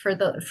for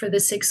the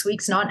 6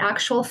 weeks, not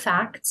actual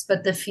facts,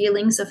 but the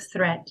feelings of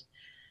threat,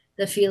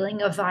 the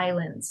feeling of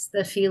violence,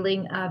 the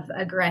feeling of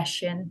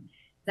aggression,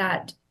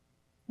 that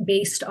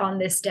based on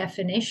this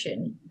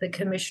definition, the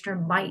commissioner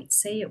might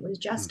say it was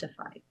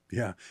justified.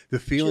 Yeah, the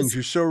feelings,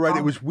 you're so right.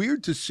 It was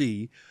weird to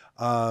see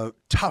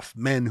tough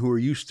men who are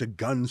used to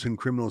guns and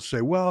criminals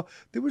say, well,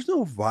 there was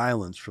no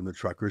violence from the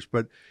truckers,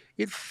 but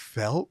it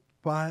felt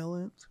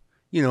violent.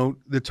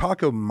 The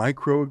talk of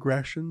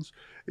microaggressions,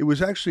 it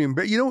was actually,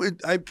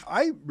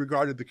 I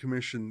regarded the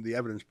commission, the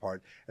evidence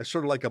part, as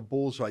sort of like a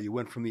bullseye. You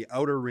went from the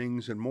outer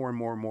rings and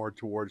more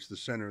towards the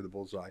center of the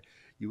bullseye,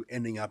 you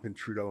ending up in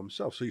Trudeau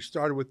himself. So you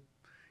started with,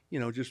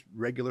 just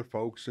regular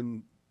folks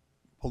and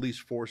police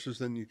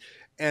forces.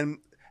 And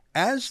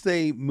as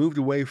they moved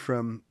away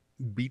from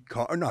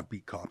not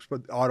beat cops,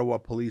 but Ottawa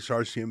Police,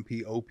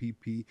 RCMP,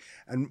 OPP,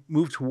 and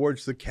moved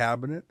towards the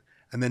cabinet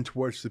and then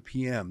towards the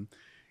PM,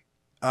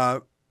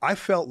 I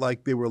felt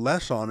like they were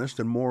less honest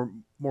and more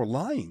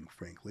lying,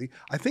 frankly.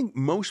 I think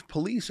most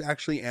police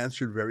actually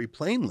answered very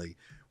plainly.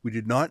 We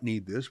did not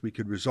need this. We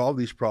could resolve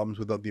these problems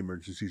without the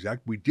Emergencies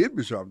Act. We did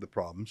resolve the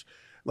problems.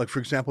 Like, for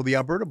example, the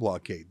Alberta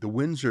blockade, the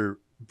Windsor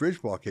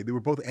Bridge blockade, they were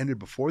both ended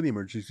before the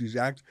Emergencies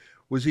Act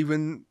was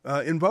even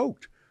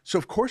invoked. So,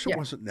 of course, it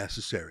wasn't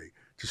necessary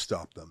to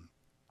stop them.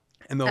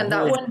 And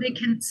that one they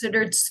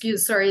considered,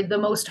 the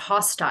most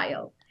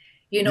hostile.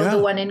 The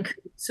one in.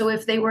 So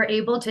if they were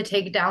able to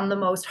take down the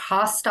most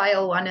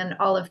hostile one in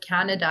all of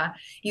Canada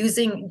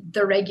using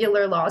the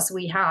regular laws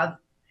we have,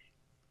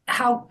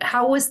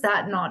 how was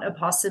that not a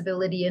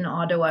possibility in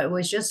Ottawa? It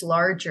was just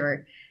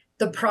larger.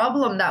 The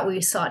problem that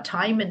we saw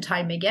time and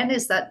time again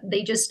is that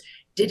they just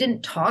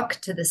didn't talk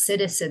to the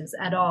citizens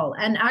at all.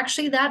 And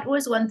actually, that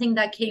was one thing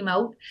that came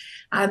out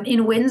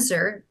in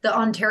Windsor. The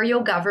Ontario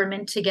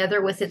government,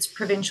 together with its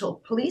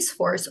provincial police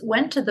force,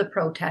 went to the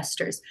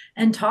protesters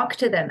and talked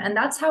to them. And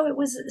that's how it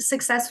was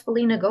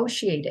successfully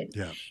negotiated.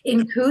 Yeah.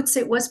 In Coutts,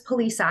 it was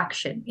police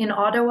action. In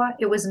Ottawa,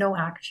 it was no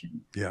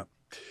action. Yeah.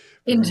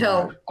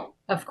 Until,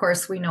 of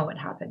course, we know what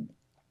happened.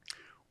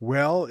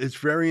 Well, it's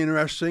very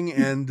interesting.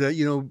 And,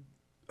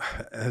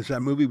 as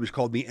that movie was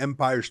called, The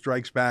Empire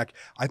Strikes Back,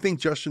 I think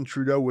Justin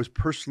Trudeau was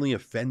personally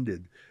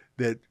offended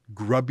that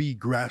grubby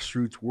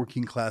grassroots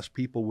working class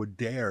people would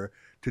dare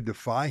to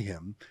defy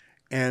him.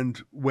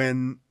 And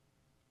when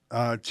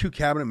two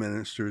cabinet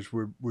ministers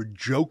were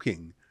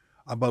joking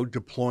about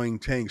deploying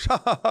tanks,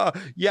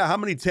 yeah, how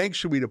many tanks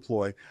should we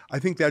deploy? I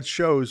think that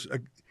shows,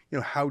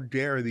 how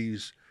dare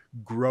these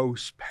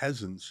gross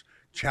peasants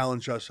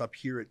challenge us up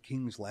here at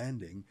King's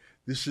Landing.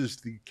 This is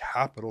the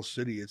capital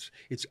city.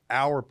 It's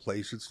our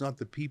place. It's not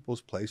the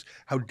people's place.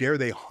 How dare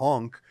they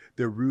honk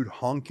their rude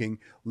honking?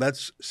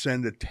 Let's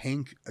send a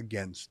tank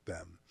against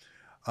them.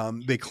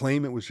 They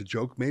claim it was a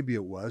joke. Maybe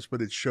it was,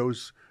 but it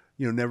shows,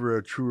 never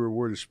a truer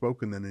word is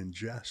spoken than in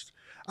jest.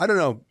 I don't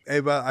know,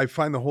 Ava, I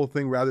find the whole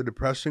thing rather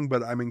depressing,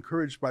 but I'm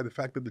encouraged by the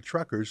fact that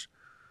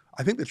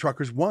I think the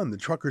truckers won. The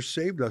truckers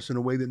saved us in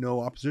a way that no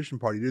opposition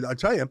party did. I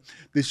tell you,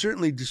 they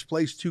certainly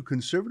displaced two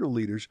conservative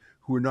leaders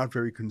who were not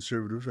very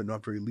conservative and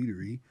not very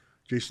leadery,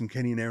 Jason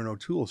Kenney and Aaron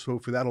O'Toole. So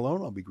for that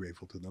alone, I'll be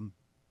grateful to them.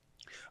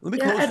 Let me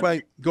close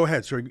by, go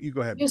ahead. Sorry, you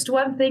go ahead. Just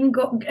one thing,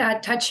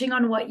 touching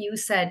on what you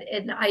said,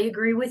 and I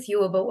agree with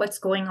you about what's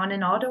going on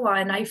in Ottawa.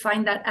 And I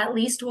find that at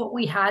least what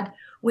we had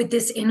with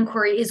this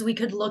inquiry is we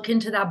could look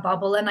into that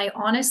bubble. And I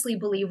honestly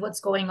believe what's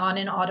going on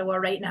in Ottawa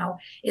right now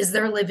is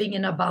they're living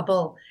in a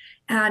bubble.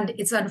 And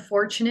it's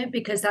unfortunate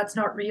because that's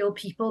not real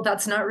people.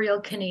 That's not real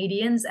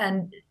Canadians.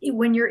 And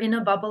when you're in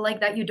a bubble like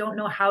that, you don't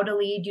know how to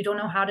lead. You don't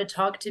know how to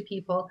talk to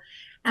people.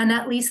 And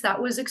at least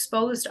that was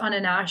exposed on a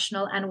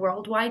national and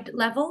worldwide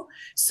level.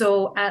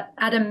 So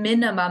at a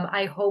minimum,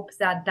 I hope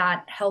that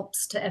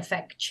helps to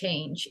affect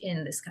change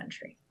in this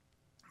country.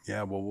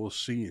 Yeah, well, we'll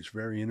see. It's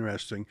very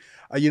interesting.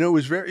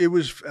 It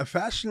was a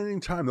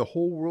fascinating time. The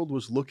whole world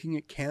was looking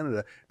at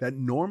Canada. That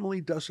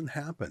normally doesn't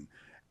happen.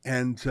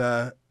 And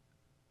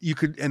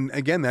and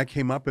again, that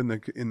came up in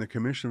the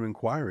Commission of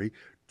Inquiry.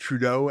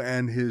 Trudeau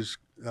and his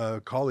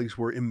colleagues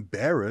were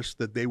embarrassed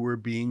that they were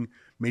being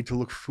made to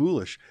look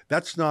foolish.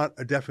 That's not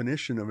a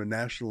definition of a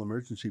national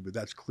emergency, but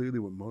that's clearly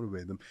what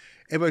motivated them.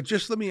 Eva,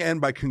 just let me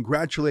end by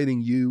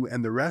congratulating you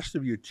and the rest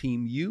of your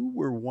team. You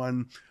were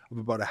one of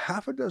about a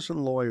half a dozen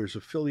lawyers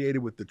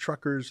affiliated with the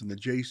truckers and the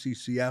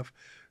JCCF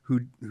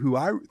who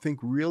I think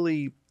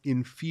really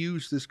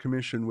infused this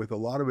commission with a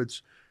lot of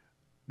its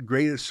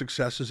greatest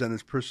successes and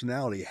its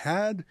personality.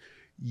 Had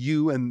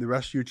you and the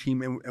rest of your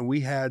team, and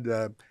we had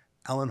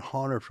Alan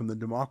Honor from the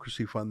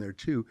Democracy Fund there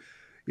too,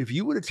 if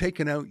you would have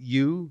taken out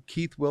you,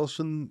 Keith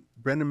Wilson,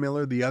 Brendan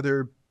Miller, the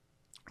other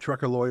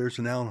trucker lawyers,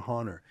 and Alan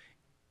Honor,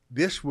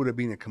 this would have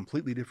been a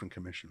completely different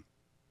commission.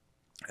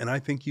 And I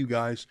think you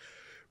guys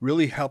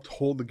really helped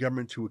hold the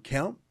government to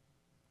account.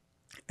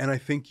 And I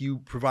think you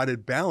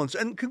provided balance.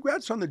 And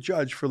congrats on the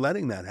judge for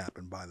letting that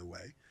happen, by the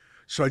way.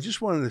 So I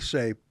just wanted to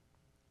say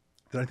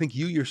that I think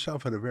you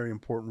yourself had a very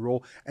important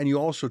role. And you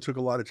also took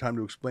a lot of time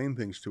to explain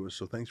things to us.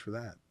 So thanks for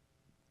that.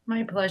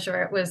 My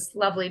pleasure. It was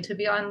lovely to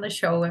be on the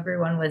show.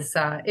 Everyone was,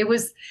 it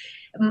was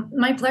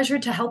my pleasure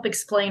to help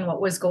explain what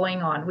was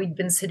going on. We'd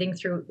been sitting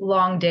through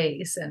long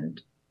days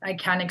and I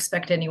can't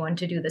expect anyone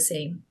to do the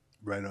same.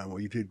 Right on. Well,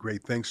 you did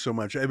great. Thanks so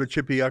much. Eva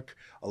Chipiuk,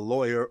 a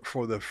lawyer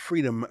for the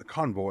Freedom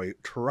Convoy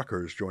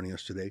Truckers, joining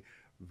us today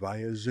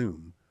via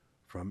Zoom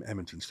from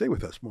Edmonton. Stay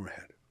with us. More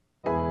ahead.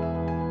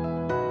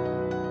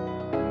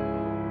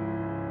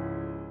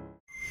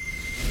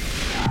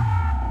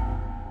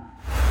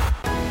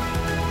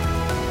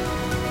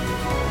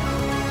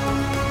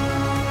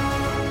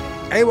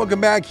 Hey,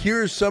 welcome back.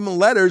 Here's some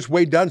letters.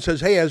 Wade Dunn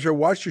says, hey, Ezra,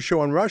 watched your show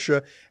on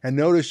Russia and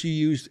noticed you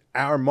used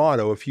our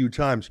motto a few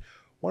times.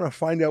 Want to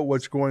find out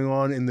what's going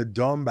on in the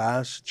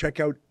Donbass?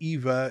 Check out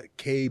Eva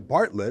K.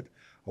 Bartlett,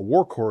 a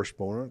war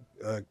correspondent,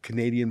 a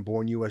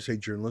Canadian-born USA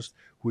journalist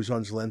who was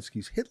on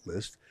Zelensky's hit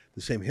list,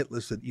 the same hit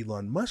list that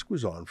Elon Musk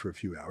was on for a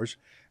few hours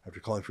after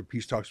calling for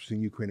peace talks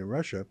between Ukraine and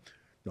Russia.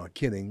 Not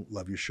kidding.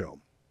 Love your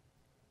show.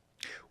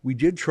 We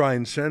did try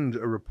and send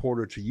a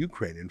reporter to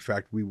Ukraine. In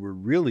fact, we were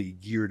really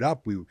geared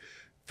up. We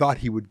thought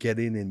he would get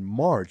in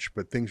March,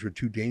 but things were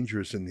too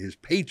dangerous, and his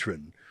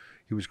patron,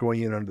 he was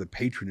going in under the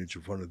patronage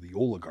of one of the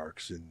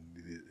oligarchs in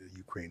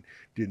Ukraine,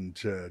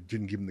 didn't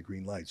give him the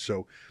green light.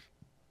 So,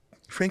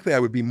 frankly, I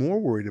would be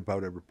more worried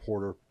about a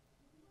reporter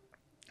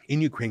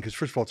in Ukraine because,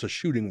 first of all, it's a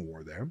shooting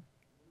war there.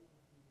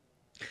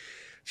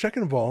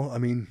 Second of all, I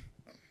mean,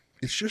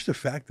 it's just a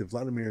fact that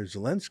Vladimir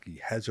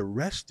Zelensky has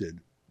arrested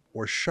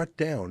or shut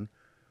down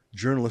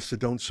journalists that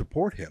don't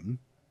support him,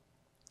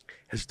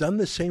 has done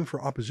the same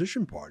for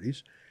opposition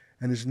parties,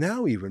 and is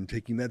now even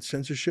taking that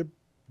censorship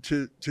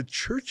to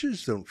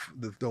churches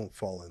that don't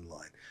fall in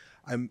line.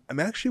 I'm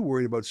actually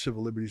worried about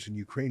civil liberties in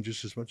Ukraine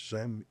just as much as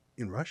I am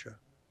in Russia.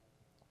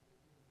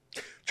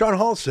 John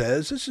Hall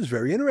says, this is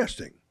very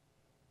interesting.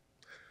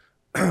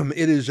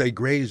 It is a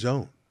gray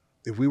zone.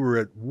 If we were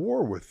at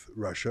war with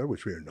Russia,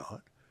 which we are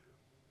not,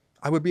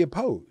 I would be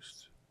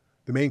opposed.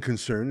 The main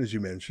concern, as you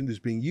mentioned, is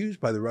being used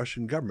by the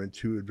Russian government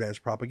to advance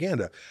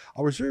propaganda.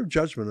 I'll reserve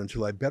judgment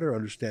until I better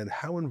understand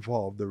how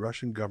involved the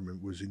Russian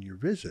government was in your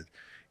visit.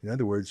 In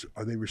other words,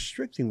 are they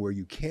restricting where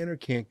you can or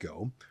can't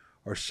go?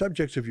 Are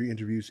subjects of your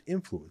interviews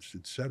influenced,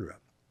 etc.?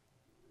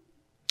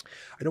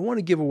 I don't want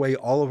to give away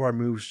all of our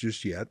moves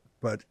just yet,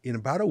 but in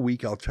about a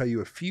week, I'll tell you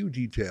a few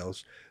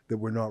details that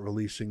we're not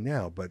releasing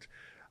now. But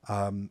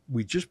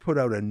we just put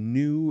out a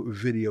new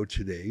video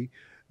today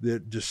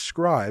that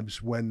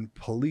describes when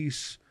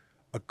police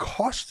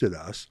accosted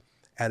us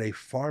at a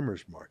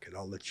farmer's market.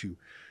 I'll let you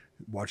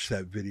watch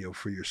that video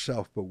for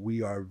yourself, but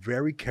we are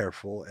very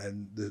careful,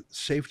 and the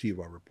safety of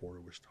our reporter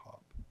was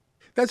top.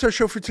 That's our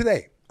show for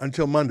today.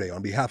 Until Monday,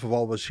 on behalf of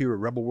all of us here at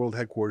Rebel World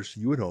Headquarters,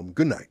 you at home,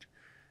 good night.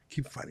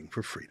 Keep fighting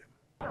for freedom.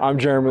 I'm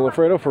Jeremy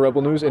Lafredo for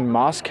Rebel News in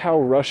Moscow,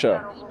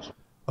 Russia.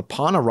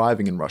 Upon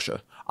arriving in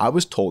Russia, I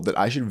was told that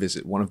I should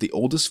visit one of the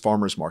oldest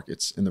farmers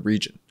markets in the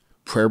region,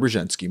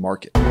 Preobrazhensky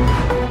Market.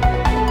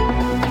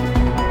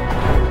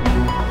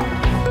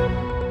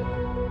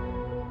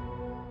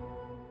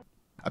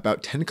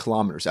 About 10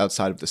 kilometers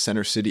outside of the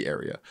center city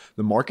area,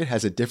 the market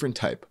has a different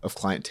type of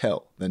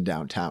clientele than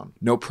downtown.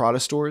 No Prada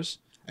stores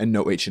and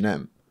no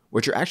H&M,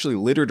 which are actually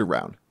littered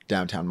around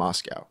downtown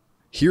Moscow.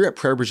 Here at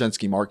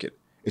Preobrazhensky Market,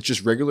 it's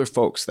just regular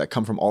folks that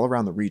come from all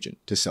around the region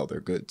to sell their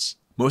goods.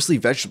 Mostly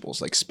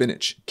vegetables like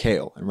spinach,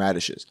 kale, and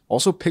radishes.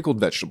 Also pickled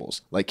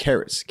vegetables like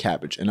carrots,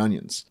 cabbage, and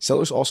onions.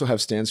 Sellers also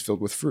have stands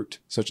filled with fruit,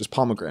 such as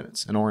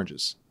pomegranates and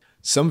oranges.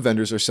 Some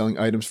vendors are selling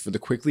items for the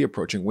quickly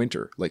approaching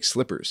winter, like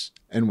slippers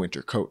and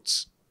winter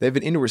coats. They have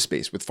an indoor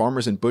space with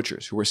farmers and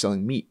butchers who are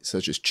selling meat,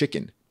 such as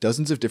chicken,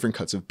 dozens of different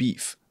cuts of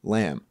beef,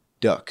 lamb,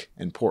 duck,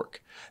 and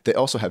pork. They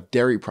also have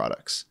dairy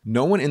products.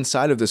 No one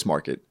inside of this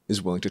market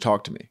is willing to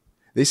talk to me.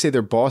 They say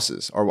their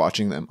bosses are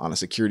watching them on a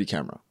security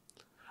camera.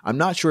 I'm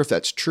not sure if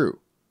that's true,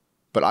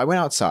 but I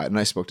went outside and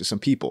I spoke to some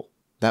people.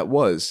 That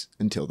was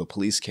until the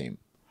police came.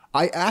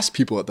 I asked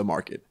people at the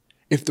market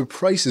if the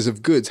prices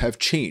of goods have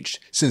changed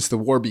since the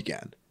war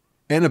began,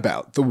 and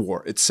about the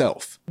war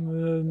itself.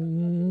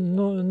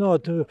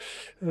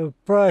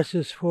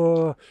 Prices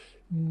for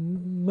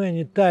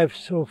many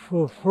types of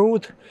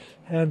fruit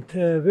and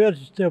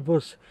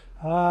vegetables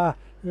are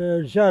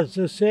just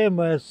the same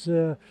as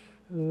the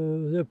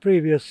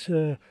previous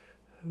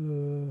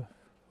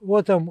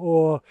autumn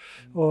or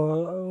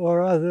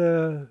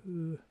rather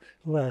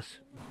less.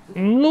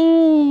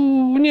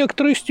 Ну, в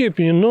некоторой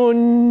степени, но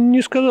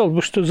не сказал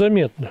бы, что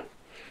заметно.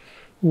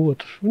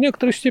 Вот. В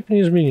некоторой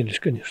степени изменились,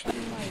 конечно.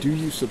 Do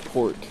you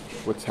support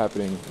what's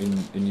happening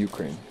in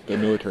Ukraine, the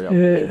military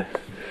operation?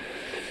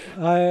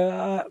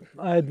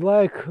 I'd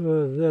like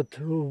that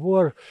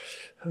war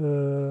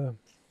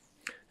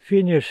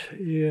finish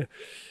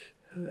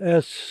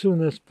as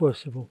soon as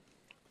possible.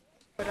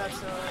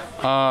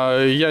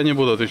 Я не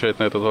буду отвечать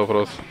на этот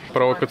вопрос.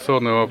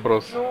 Провокационный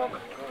вопрос.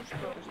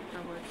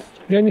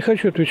 Я не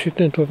хочу отвечать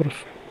на этот вопрос.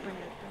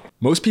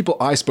 Most people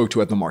I spoke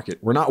to at the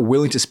market were not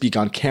willing to speak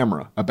on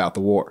camera about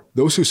the war.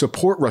 Those who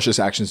support Russia's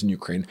actions in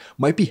Ukraine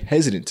might be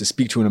hesitant to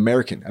speak to an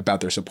American about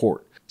their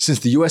support, since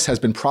the US has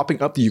been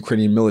propping up the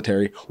Ukrainian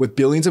military with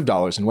billions of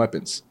dollars in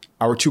weapons.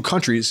 Our two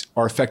countries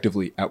are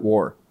effectively at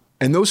war.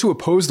 And those who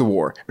oppose the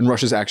war and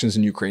Russia's actions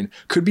in Ukraine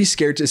could be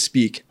scared to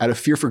speak out of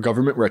fear for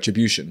government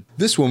retribution.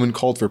 This woman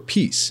called for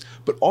peace,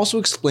 but also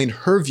explained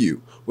her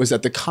view was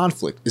that the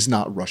conflict is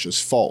not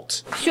Russia's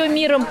fault. Все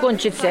миром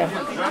кончится.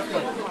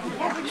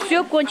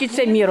 Все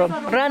кончится миром,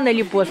 рано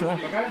или поздно.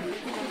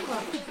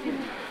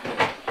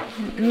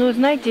 Ну,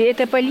 знаете,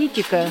 это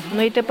политика,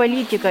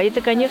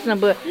 это, конечно,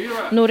 бы,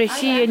 но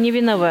Россия не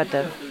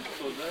виновата.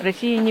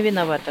 Россия не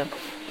виновата.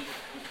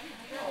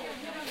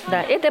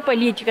 Да, это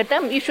политика,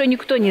 там еще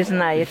никто не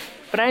знает,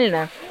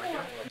 правильно?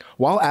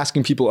 While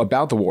asking people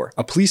about the war,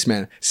 a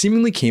policeman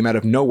seemingly came out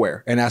of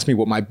nowhere and asked me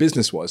what my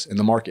business was in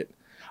the market.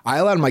 I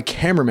allowed my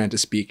cameraman to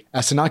speak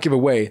as to not give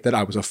away that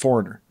I was a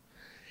foreigner.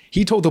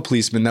 He told the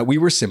policeman that we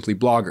were simply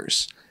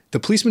bloggers. The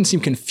policeman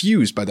seemed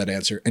confused by that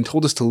answer and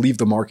told us to leave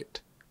the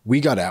market. We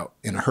got out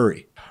in a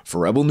hurry. For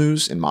Rebel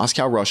News in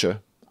Moscow,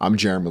 Russia, I'm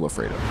Jeremy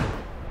Lafredo.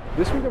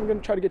 This week I'm going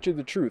to try to get you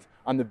the truth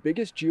on the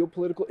biggest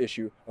geopolitical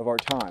issue of our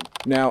time.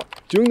 Now,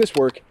 doing this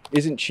work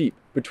isn't cheap.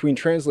 Between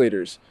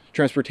translators,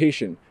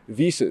 transportation,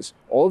 visas,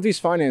 all of these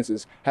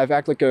finances have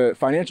acted like a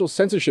financial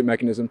censorship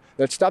mechanism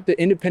that stopped the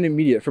independent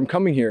media from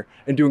coming here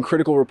and doing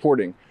critical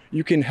reporting.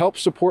 You can help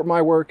support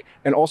my work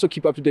and also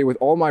keep up to date with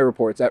all my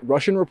reports at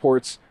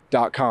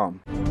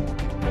RussianReports.com.